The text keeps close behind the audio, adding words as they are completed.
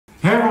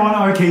Hey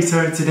everyone, okay,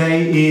 so it's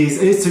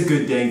a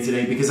good day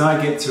today because I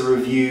get to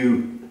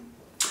review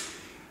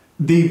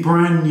the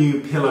brand new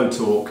Pillow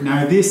Talk.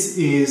 Now this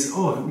is,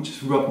 let me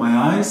just rub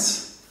my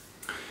eyes.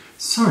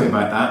 Sorry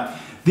about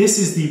that. This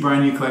is the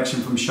brand new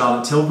collection from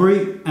Charlotte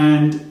Tilbury,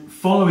 and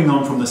following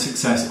on from the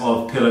success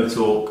of Pillow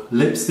Talk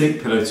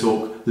Lipstick, Pillow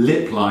Talk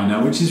Lip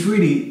Liner, which has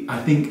really,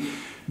 I think,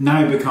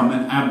 now become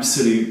an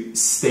absolute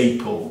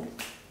staple.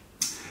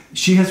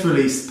 She has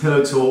released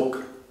Pillow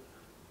Talk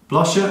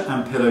Blusher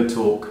and Pillow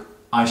Talk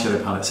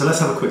Eyeshadow Palette. So let's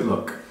have a quick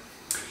look.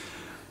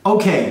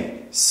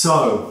 Okay,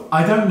 so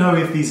I don't know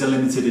if these are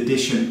limited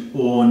edition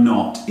or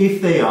not.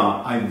 If they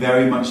are, I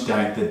very much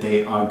doubt that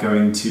they are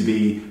going to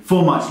be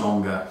for much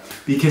longer,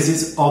 because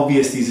it's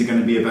obvious these are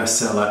going to be a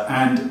bestseller,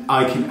 and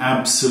I can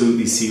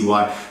absolutely see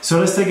why. So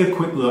let's take a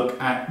quick look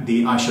at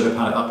the eyeshadow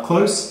palette up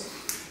close.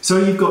 So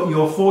you've got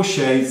your 4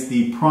 shades,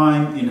 the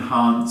Prime,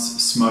 Enhance,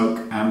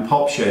 Smoke and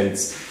Pop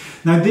shades.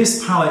 Now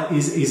this palette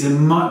is a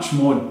much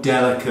more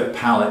delicate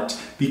palette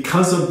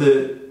because of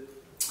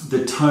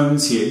the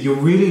tones here. You're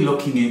really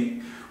looking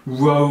at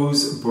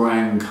rose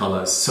brown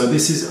colours. So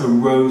this is a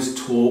rose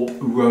taupe,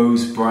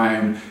 rose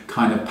brown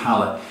kind of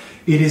palette.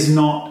 It is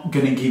not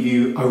going to give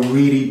you a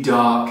really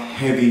dark,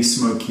 heavy,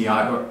 smoky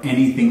eye or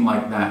anything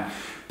like that,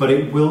 but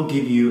it will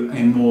give you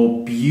a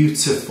more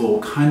beautiful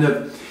kind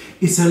of,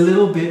 it's a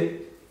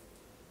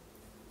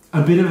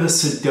bit of a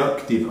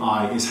seductive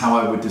eye is how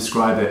I would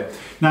describe it.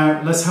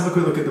 Now let's have a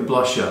quick look at the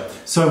blusher.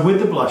 So with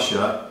the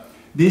blusher,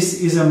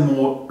 this is a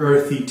more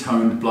earthy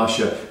toned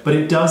blusher, but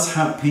it does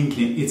have pink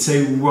in it. It's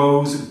a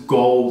rose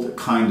gold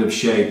kind of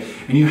shade,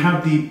 and you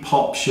have the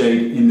pop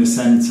shade in the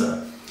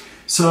center.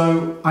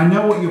 So I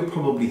know what you're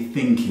probably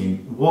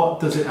thinking. What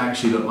does it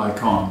actually look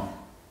like on?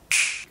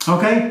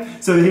 Okay,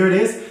 so here it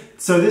is.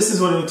 So this is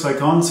what it looks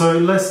like on. So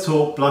let's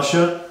talk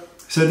blusher.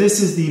 So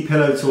this is the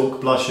Pillow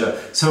Talk blusher.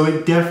 So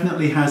it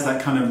definitely has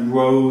that kind of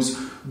rose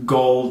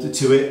gold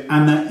to it,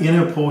 and that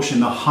inner portion,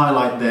 the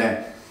highlight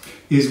there,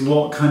 is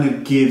what kind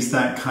of gives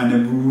that kind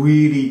of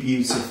really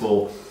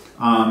beautiful,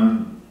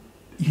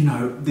 you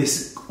know,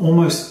 this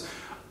almost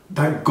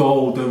that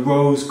gold, the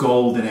rose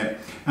gold in it.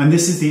 And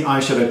this is the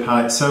eyeshadow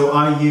palette. So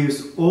I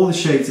used all the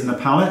shades in the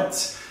palette.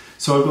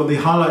 So I've got the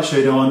highlight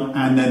shade on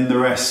and then the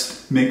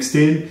rest mixed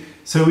in.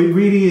 So it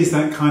really is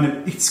that kind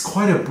of, it's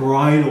quite a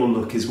bridal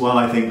look as well,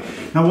 I think.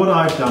 Now what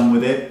I've done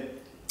with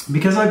it,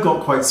 because I've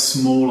got quite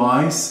small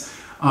eyes,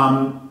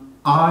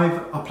 I've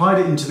applied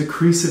it into the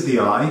crease of the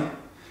eye,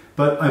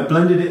 but I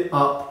blended it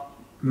up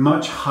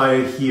much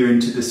higher here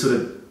into the sort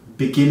of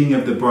beginning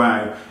of the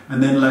brow,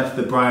 and then left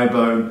the brow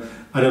bone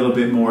a little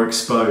bit more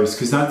exposed,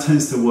 because that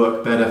tends to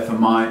work better for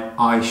my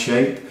eye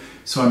shape.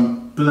 So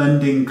I'm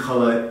blending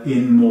colour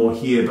in more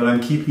here, but I'm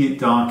keeping it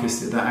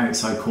darkest at that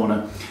outside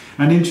corner.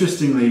 And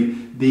interestingly,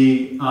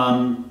 the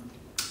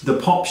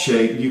pop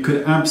shade, you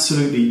could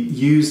absolutely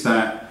use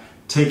that,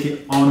 take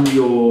it on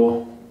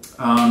your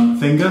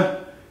finger,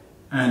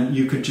 and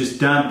you could just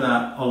dab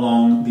that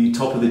along the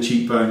top of the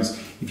cheekbones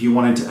if you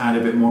wanted to add a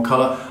bit more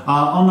colour.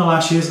 On the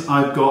lashes,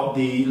 I've got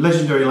the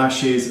Legendary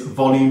Lashes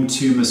Volume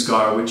 2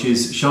 Mascara, which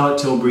is Charlotte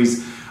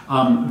Tilbury's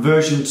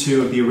version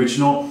 2 of the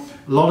original.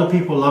 A lot of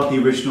people love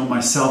the original,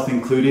 myself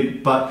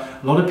included, but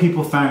a lot of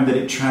people found that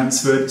it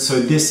transferred. So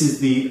this is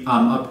the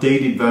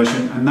updated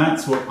version, and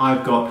that's what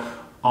I've got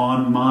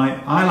on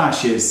my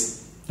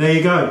eyelashes. There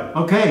you go.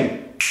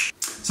 Okay,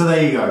 so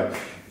there you go.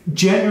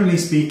 Generally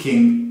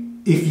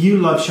speaking, if you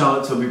love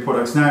Charlotte Tilbury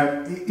products,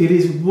 now it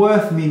is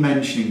worth me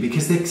mentioning,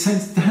 because there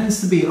tends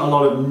to be a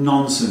lot of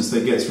nonsense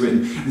that gets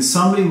written, and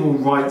somebody will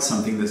write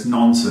something that's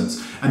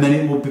nonsense and then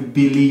it will be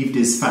believed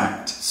as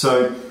fact.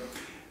 So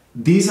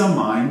these are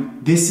mine.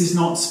 This is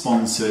not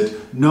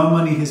sponsored. No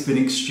money has been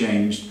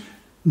exchanged.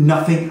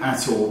 Nothing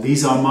at all.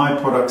 These are my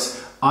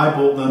products. I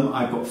bought them.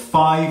 I got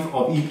 5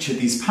 of each of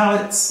these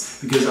palettes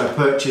because I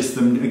purchased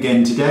them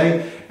again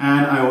today,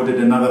 and I ordered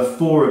another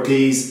 4 of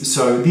these.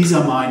 So these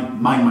are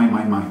mine,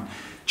 mine.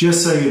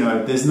 Just so you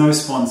know, there's no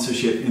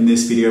sponsorship in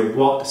this video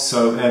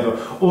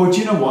whatsoever. Or do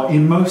you know what?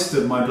 In most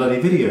of my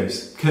bloody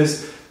videos,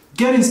 because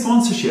getting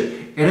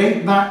sponsorship, it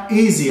ain't that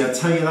easy, I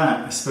tell you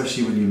that,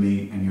 especially when you're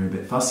me and you're a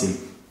bit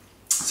fussy.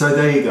 So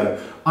there you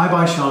go. I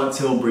buy Charlotte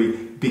Tilbury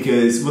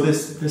because, well,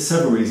 there's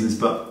several reasons,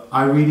 but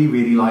I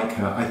really like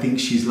her. I think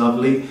she's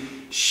lovely.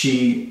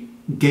 She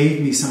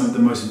gave me some of the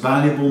most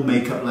valuable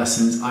makeup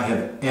lessons I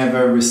have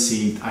ever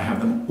received. I have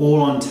them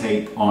all on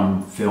tape,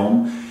 on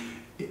film.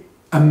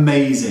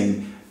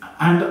 Amazing.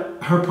 And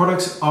her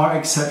products are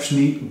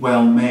exceptionally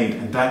well made,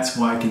 and that's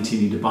why I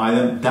continue to buy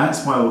them.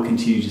 That's why I will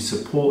continue to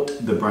support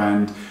the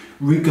brand,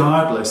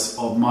 regardless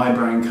of my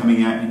brand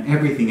coming out and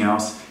everything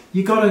else.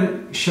 You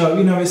gotta show,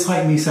 you know, it's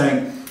like me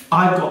saying,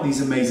 I've got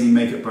these amazing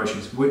makeup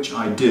brushes, which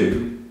I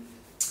do,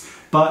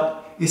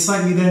 but it's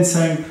like me then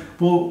saying,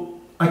 well,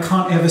 I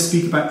can't ever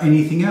speak about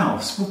anything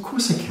else. Well, of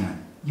course I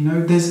can. You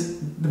know,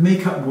 the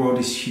makeup world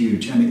is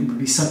huge, and it would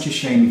be such a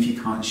shame if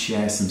you can't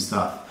share some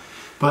stuff.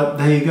 But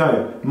there you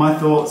go. My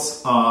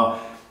thoughts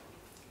are,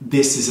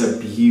 this is a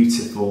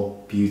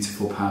beautiful,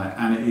 beautiful palette,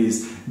 and it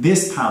is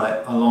this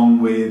palette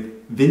along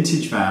with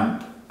Vintage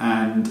Vamp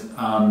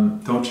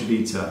and Dolce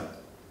Vita.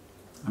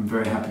 I'm a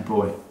very happy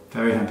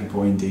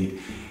boy indeed.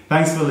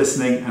 Thanks for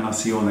listening, and I'll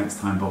see you all next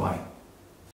time. Bye-bye.